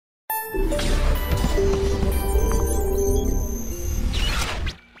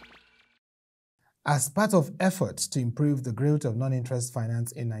As part of efforts to improve the growth of non-interest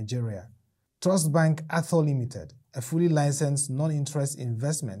finance in Nigeria, TrustBanc Arthur Limited, a fully licensed non-interest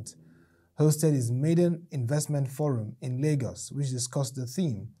investment, hosted its maiden investment forum in Lagos, which discussed the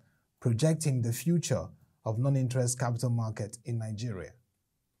theme, Projecting the Future of Non-Interest Capital Market in Nigeria.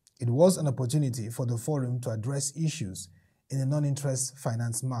 It was an opportunity for the forum to address issues in the non-interest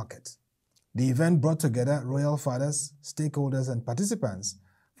finance market. The event brought together royal fathers, stakeholders, and participants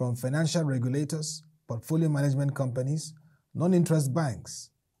from financial regulators, portfolio management companies, non-interest banks,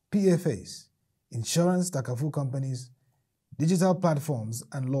 PFAs, insurance Takaful companies, digital platforms,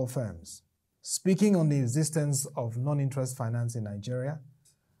 and law firms. Speaking on the existence of non-interest finance in Nigeria,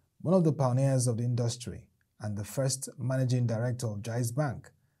 one of the pioneers of the industry and the first managing director of Jaiz Bank,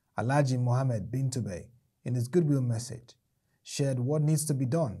 Alhaji Mohammed Bintube, in his goodwill message, shared what needs to be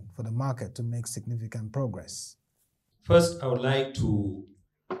done for the market to make significant progress. First, I would like to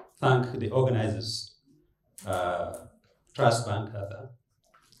thank the organizers, TrustBanc Arthur,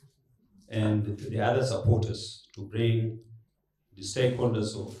 and the other supporters to bring the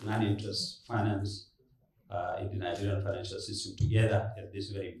stakeholders of non-interest finance in the Nigerian financial system together at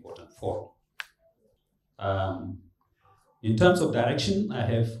this very important forum. In terms of direction,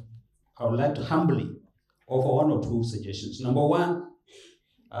 I would like to humbly offer one or two suggestions. Number one,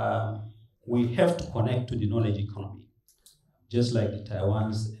 we have to connect to the knowledge economy, just like the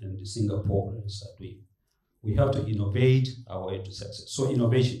Taiwans and the Singaporeans are doing. We have to innovate our way to success. So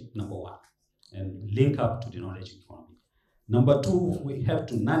innovation, number one, and link up to the knowledge economy. Number two, we have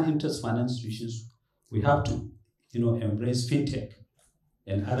to non-interest finance institutions. We have to, embrace fintech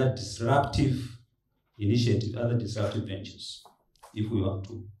and other disruptive initiatives, other disruptive ventures, if we want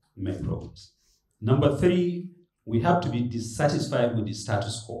to make progress. Number three, we have to be dissatisfied with the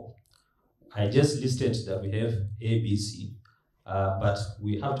status quo. I just listed that we have A, B, C, but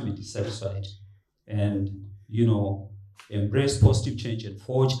we have to be dissatisfied and, embrace positive change and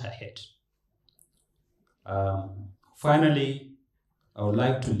forge ahead. Finally, I would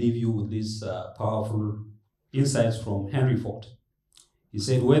like to leave you with these powerful insights from Henry Ford. He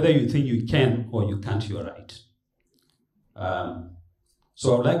said, whether you think you can or you can't, you're right.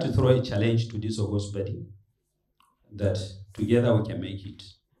 So I would like to throw a challenge to this August body that together we can make it.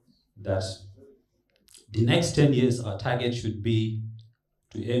 That the next 10 years, our target should be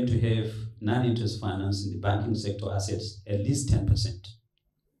to aim to have non-interest finance in the banking sector assets at least 10%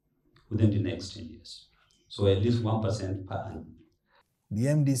 within the next 10 years. So at least 1% per annum. The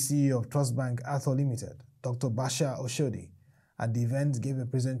MD CEO of TrustBanc Arthur Limited, Dr. Basheer Oshodi, at the event gave a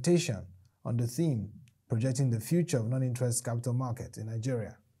presentation on the theme, Projecting the Future of Non-Interest Capital Market in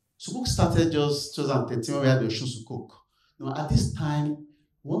Nigeria. Sukuk started just 2013 when we had the Oshu Sukuk. Now, at this time,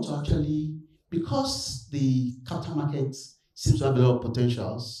 we want to actually, because the capital market seems to have a lot of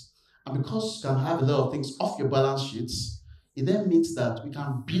potentials, and because you can have a lot of things off your balance sheets, it then means that we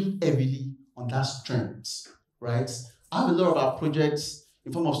can build heavily on that strength, right? I have a lot of our projects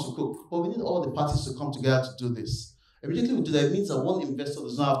in form of Sukuk, but we need all the parties to come together to do this. Immediately we do that, it means that one investor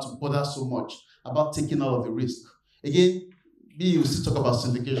does not have to bother so much about taking all of the risk. Again, Biyi will still talk about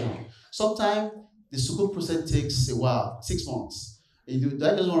syndication. Sometimes the Sukuk process takes a while, 6 months. I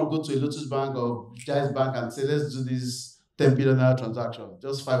just want to go to a Lotus bank or Jaiz bank and say, let's do this 10 billion transaction.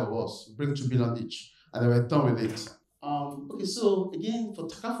 Just 5 of us, bring 2 billion each, and then we're done with it. Okay, so again, for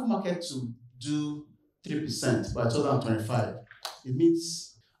Takaful market to do 3% by 2025, it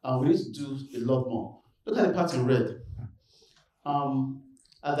means we need to do a lot more. Look at the part in red.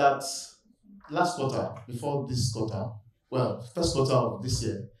 At that last quarter, before this quarter, well, first quarter of this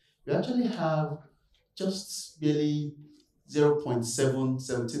year, we actually have just barely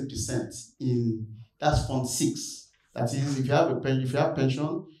 0.17% in that's fund 6. That is, if you have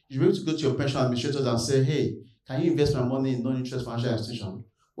pension, you're able to go to your pension administrators and say, hey, can you invest my money in non-interest financial institution?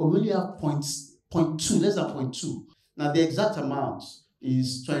 Well, we only have 0.2, less than 0.2. Now, the exact amount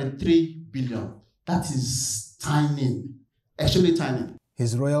is 23 billion. That is tiny, extremely tiny.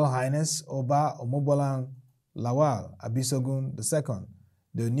 His Royal Highness Oba Omogbolahan Lawal Abisogun II,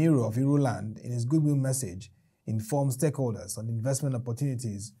 the Oniru of Iru Land, in his goodwill message, informed stakeholders on investment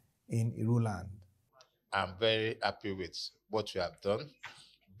opportunities in Iru Land. I'm very happy with what we have done,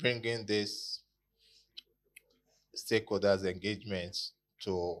 bringing this stakeholders' engagement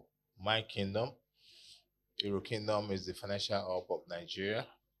to my kingdom. Iru Kingdom is the financial hub of Nigeria.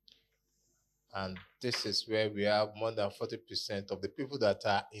 And this is where we have more than 40% of the people that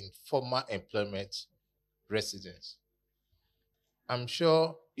are in formal employment residents. I'm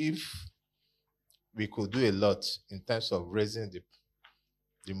sure if we could do a lot in terms of raising the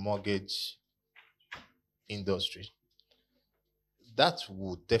the mortgage industry. That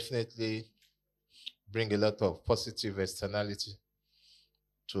would definitely bring a lot of positive externality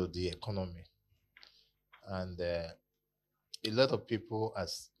to the economy. And a lot of people,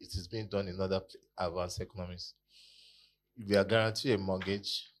 as it is being done in other advanced economies, if you are guaranteed a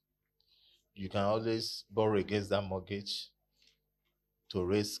mortgage, you can always borrow against that mortgage to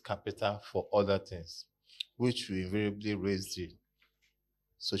raise capital for other things, which will invariably raise the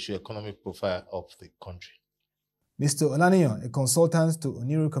socio-economic profile of the country. Mr. Olaniyan, a consultant to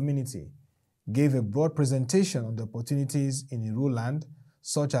Oniru community, gave a broad presentation on the opportunities in Iru Land,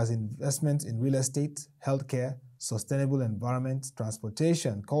 such as investment in real estate, healthcare, sustainable environment,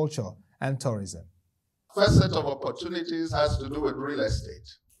 transportation, culture, and tourism. First set of opportunities has to do with real estate.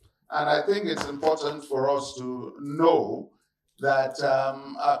 And I think it's important for us to know that,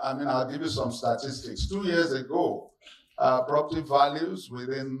 I'll give you some statistics. 2 years ago, property values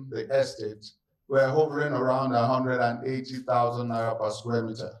within the estate were hovering around 180,000 naira per square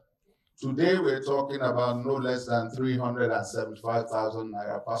meter. Today, we're talking about no less than 375,000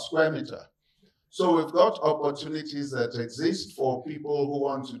 naira per square meter. So we've got opportunities that exist for people who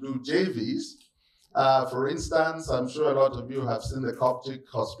want to do JVs. For instance, I'm sure a lot of you have seen the Coptic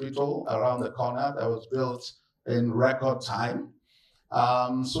Hospital around the corner that was built in record time.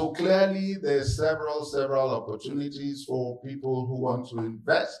 So clearly, there's several opportunities for people who want to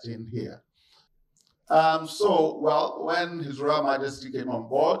invest in here. When His Royal Majesty came on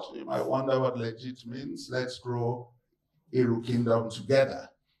board, you might wonder what legit means. Let's grow Iru Kingdom together.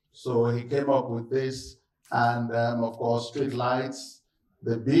 So he came up with this, and of course, street lights,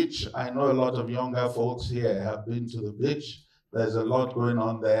 the beach. I know a lot of younger folks here have been to the beach. There's a lot going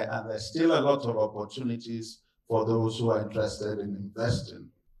on there, and there's still a lot of opportunities for those who are interested in investing.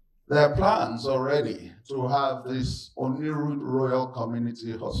 There are plans already to have this Oniru Royal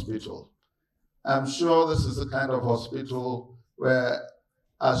Community Hospital. I'm sure this is the kind of hospital where,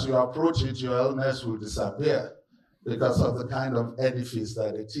 as you approach it, your illness will disappear because of the kind of edifice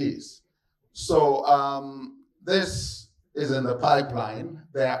that it is. So this is in the pipeline.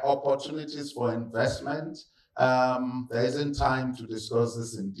 There are opportunities for investment. There isn't time to discuss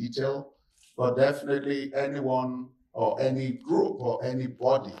this in detail, but definitely anyone or any group or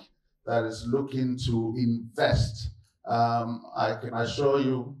anybody that is looking to invest, I can assure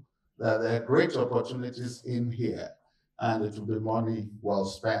you that there are great opportunities in here, and it will be money well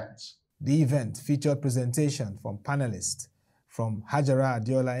spent. The event featured presentation from panelists from Hajara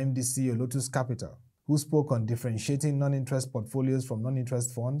Adeola, MD CEO, Lotus Capital, who spoke on differentiating non-interest portfolios from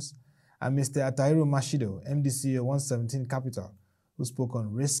non-interest funds, and Mr. Attahiru Maccido, MD CEO, 117 Capital, who spoke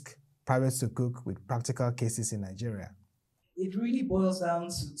on risk, private sukuk with practical cases in Nigeria. It really boils down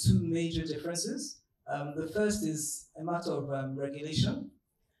to two major differences. The first is a matter of regulation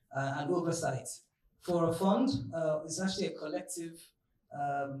and oversight. For a fund, it's actually a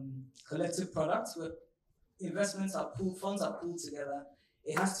collective product where investments are pooled, funds are pooled together.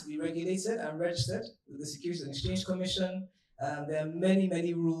 It has to be regulated and registered with the Securities and Exchange Commission. There are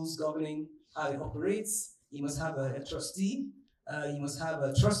many rules governing how it operates. You must have a trustee. You must have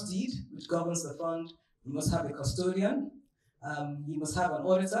a trust deed, which governs the fund. You must have a custodian. You must have an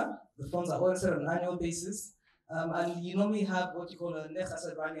auditor. The funds are audited on an annual basis. And you normally have what you call a net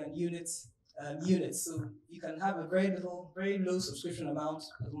asset value and units. So you can have a very low subscription amount,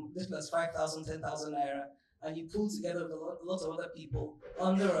 as little as 5,000, 10,000 naira, and you pull together with a lot of other people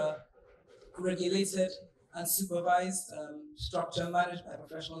under a regulated and supervised structure managed by a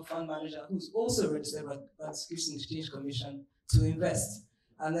professional fund manager who's also registered by the Securities and Exchange Commission to invest.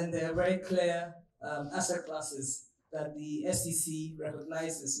 And then there are very clear asset classes that the SEC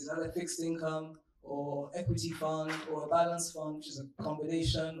recognizes. Is either fixed income or equity fund or a balanced fund, which is a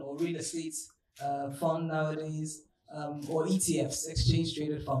combination, or real estate fund nowadays, or ETFs, exchange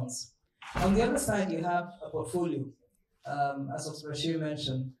traded funds. On the other side, you have a portfolio, as Dr. Basheer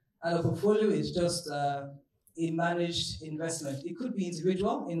mentioned, and a portfolio is just a managed investment. It could be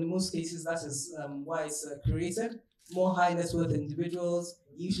individual. In most cases, that is why it's created. More high net worth individuals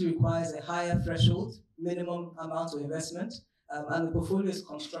usually requires a higher threshold, minimum amount of investment, and the portfolio is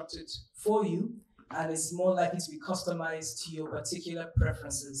constructed for you, and it's more likely to be customized to your particular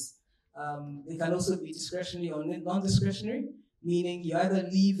preferences. It can also be discretionary or non-discretionary, meaning you either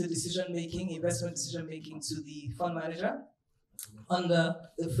leave the investment decision-making to the fund manager under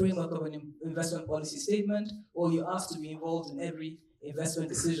the framework of an investment policy statement, or you're asked to be involved in every investment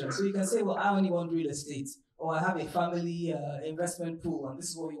decision. So you can say, well, I only want real estate, or I have a family investment pool, and this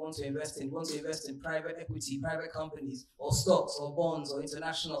is what we want to invest in. We want to invest in private equity, private companies, or stocks, or bonds, or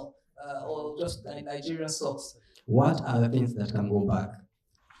international, or just Nigerian stocks. What are the things that can go back?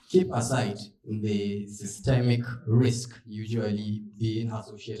 Keep aside the systemic risk usually being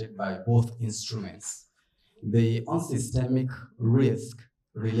associated by both instruments. The unsystemic risk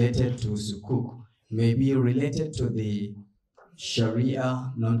related to sukuk may be related to the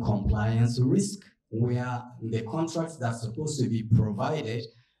Sharia non-compliance risk, where the contracts that's supposed to be provided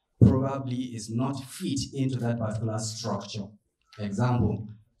probably is not fit into that particular structure. Example,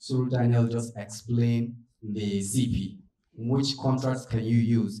 Suru Daniel just explained the CP. Which contracts can you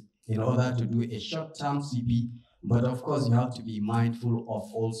use in order to do a short-term CP? But of course, you have to be mindful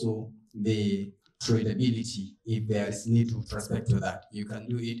of also the tradability if there is need with respect to that. You can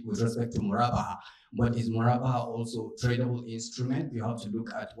do it with respect to Murabaha, but is Murabaha also tradable instrument? You have to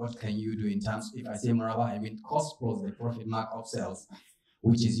look at what can you do in terms, if I say Murabaha, I mean cost plus the profit markup sales,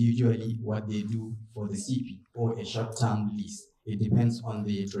 which is usually what they do for the CP or a short-term lease. It depends on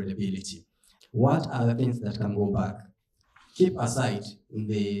the tradability. What are the things that can go back? Keep aside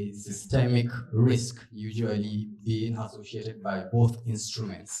the systemic risk usually being associated by both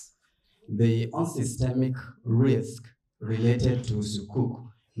instruments. The unsystemic risk related to sukuk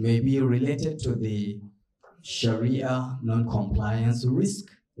may be related to the Sharia non-compliance risk,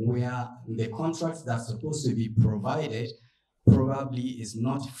 where the contracts that's supposed to be provided probably is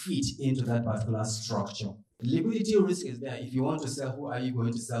not fit into that particular structure. Liquidity risk is there. If you want to sell, who are you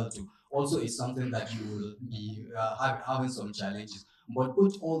going to sell to? Also, it's something that you will be having some challenges. But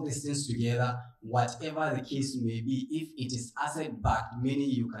put all these things together, whatever the case may be, if it is asset-backed, meaning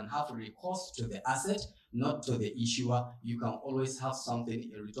you can have recourse to the asset, not to the issuer, you can always have something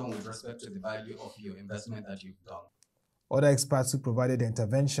in return with respect to the value of your investment that you've done. Other experts who provided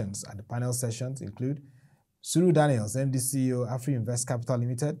interventions at the panel sessions include Suru Daniels, MD CEO, Afrinvest Capital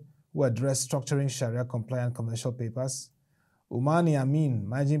Limited, who addressed structuring Sharia-compliant commercial papers; Ummahani Amin,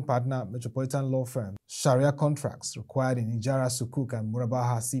 managing partner, Metropolitan law firm, Sharia contracts required in Hajara, Sukuk, and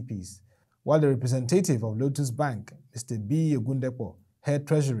Murabaha CPs; while the representative of Lotus Bank, Mr. Biyi Ogundepo, head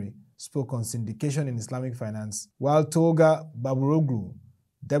Treasury, spoke on syndication in Islamic finance, while Tolga Baburoglu,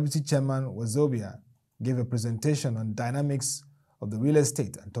 deputy chairman, Wazobia, gave a presentation on dynamics of the real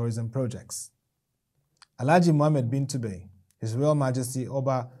estate and tourism projects. Alhaji Mohammed Bintube, His Royal Majesty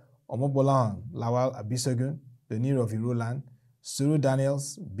Oba Omogbolahan Lawal Abisogun the Oniru of Iru Land, Suru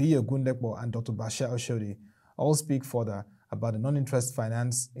Daniels, Biyi Ogundepo, and Dr. Basheer Oshodi all speak further about the non-interest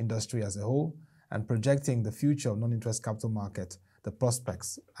finance industry as a whole and projecting the future of non-interest capital market, the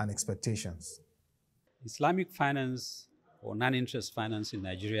prospects and expectations. Islamic finance or non-interest finance in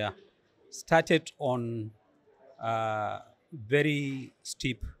Nigeria started on a very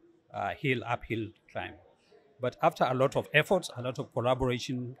steep uphill climb. But after a lot of efforts, a lot of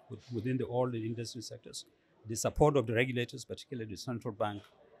collaboration within all the industry sectors, the support of the regulators, particularly the Central Bank,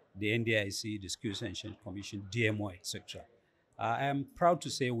 the NDIC, the Securities and Exchange Commission, DMO, etc. I am proud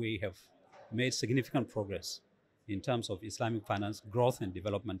to say we have made significant progress in terms of Islamic finance growth and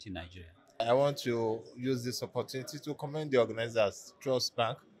development in Nigeria. I want to use this opportunity to commend the organizers,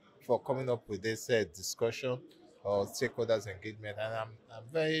 TrustBank, for coming up with this discussion or stakeholders engagement. And I'm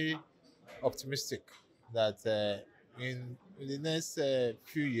very optimistic that in the next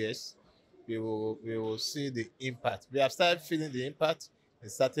few years, we will see the impact. We have started feeling the impact in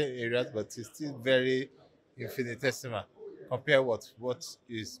certain areas, but it's still very infinitesimal compared with what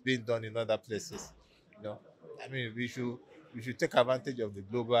is being done in other places. You know, I mean, we should take advantage of the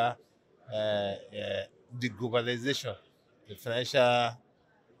global, the globalization, the financial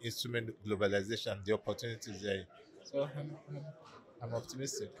instrument globalization, the opportunities there. So I'm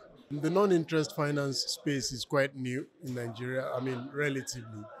optimistic. The non-interest finance space is quite new in Nigeria, I mean,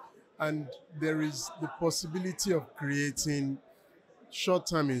 relatively. And there is the possibility of creating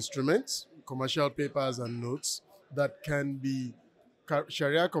short-term instruments, commercial papers and notes that can be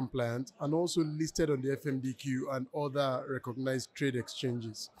Sharia compliant and also listed on the FMDQ and other recognized trade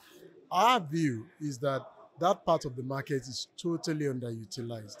exchanges. Our view is that that part of the market is totally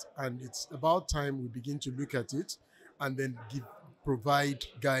underutilized, and it's about time we begin to look at it and then provide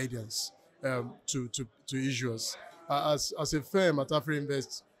guidance to issuers. As a firm at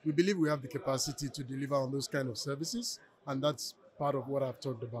Afrinvest, we believe we have the capacity to deliver on those kind of services, and that's part of what I've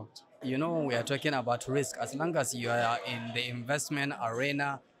talked about. You know, when we are talking about risk, as long as you are in the investment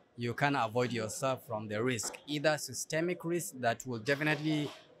arena, you can avoid yourself from the risk, either systemic risk that will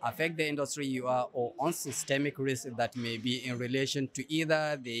definitely affect the industry you are, or unsystemic risk that may be in relation to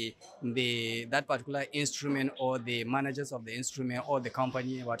either that particular instrument or the managers of the instrument or the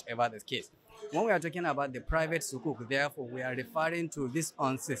company, whatever the case. When we are talking about the private sukuk, therefore, we are referring to this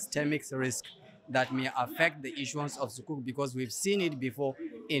unsystemic risk that may affect the issuance of sukuk, because we've seen it before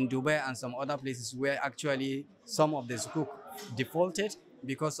in Dubai and some other places where actually some of the sukuk defaulted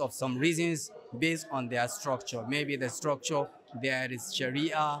because of some reasons based on their structure. Maybe the structure, there is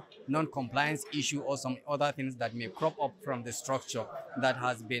Sharia, non-compliance issue, or some other things that may crop up from the structure that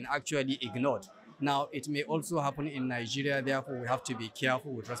has been actually ignored. Now, it may also happen in Nigeria, therefore we have to be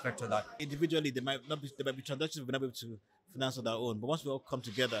careful with respect to that. Individually, there might be transactions we're not able to finance on our own, but once we all come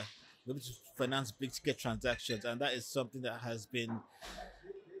together, we're able to finance big ticket transactions, and that is something that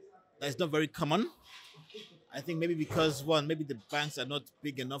is not very common. I think maybe because maybe the banks are not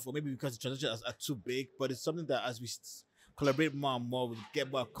big enough, or maybe because the transactions are too big, but it's something that as we collaborate more and more, we get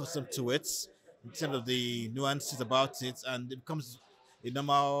more accustomed to it in terms of the nuances about it, and it becomes a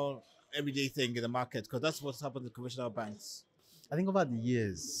normal everyday thing in the market, because that's what's happened to conventional banks. I think over the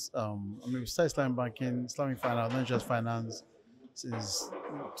years, we started Islamic banking, Islamic finance, non-interest finance since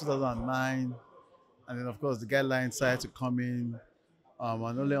 2009, and then of course the guidelines started to come in,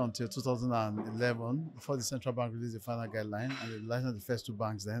 and only until 2011, before the central bank released the final guideline, and they licensed the first two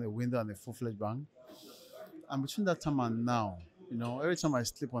banks, then a window and a full-fledged bank. And between that time and now, every time I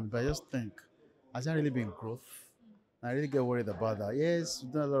sleep on it, I just think, has there really been growth? And I really get worried about that. Yes,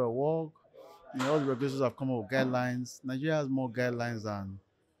 we've done a lot of work. All the regulators have come up with guidelines. Nigeria has more guidelines than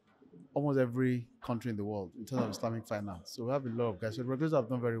almost every country in the world in terms of Islamic finance. So we have a lot of guys. So the regulators have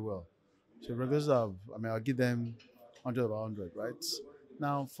done very well. So the regulators have, I'll give them 100 over 100, right?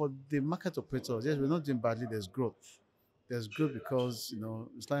 Now, for the market operators, yes, we're not doing badly. There's growth. There's growth because,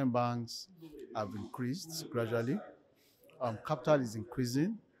 Islamic banks have increased gradually. Capital is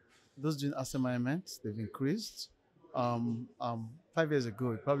increasing. Those doing asset management, they've increased. 5 years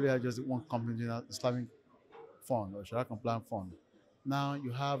ago, you probably had just one company doing an Islamic fund or Sharia compliant fund. Now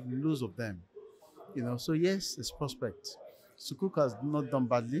you have loads of them. So yes, it's prospect. Sukuk has not done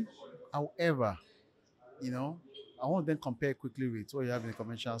badly. However, I want to then compare quickly with what you have in the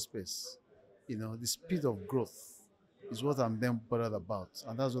conventional space. The speed of growth is what I'm then bothered about.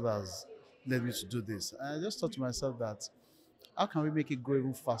 And that's what has led me to do this. And I just thought to myself that, how can we make it grow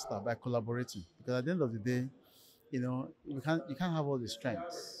even faster by collaborating? Because at the end of the day, you can't have all the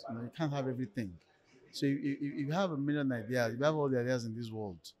strengths. You can't have everything. So if you have a million ideas, if you have all the ideas in this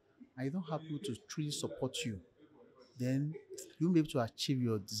world, and you don't have people to truly support you, then you won't be able to achieve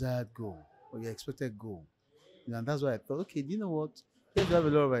your desired goal or your expected goal. And that's why I thought, okay, do you know what? Yes, we have a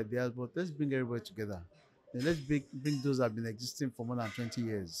lot of ideas, but let's bring everybody together. Then let's bring those that have been existing for more than 20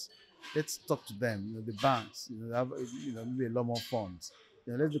 years. Let's talk to them. The banks, they have maybe a lot more funds.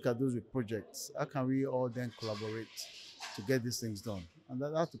 Let's look at those with projects. How can we all then collaborate to get these things done? And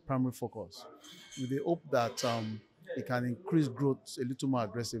that's the primary focus, with the hope that it can increase growth a little more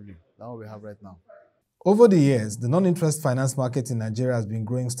aggressively than what we have right now. Over the years, the non-interest finance market in Nigeria has been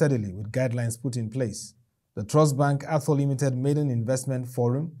growing steadily with guidelines put in place. The TrustBanc Arthur Limited Maiden Investment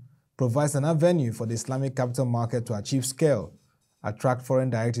Forum provides an avenue for the Islamic capital market to achieve scale, attract foreign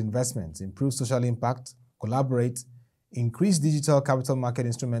direct investments, improve social impact, collaborate, increase digital capital market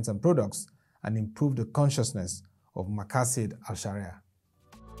instruments and products, and improve the consciousness of Maqasid al-Sharia.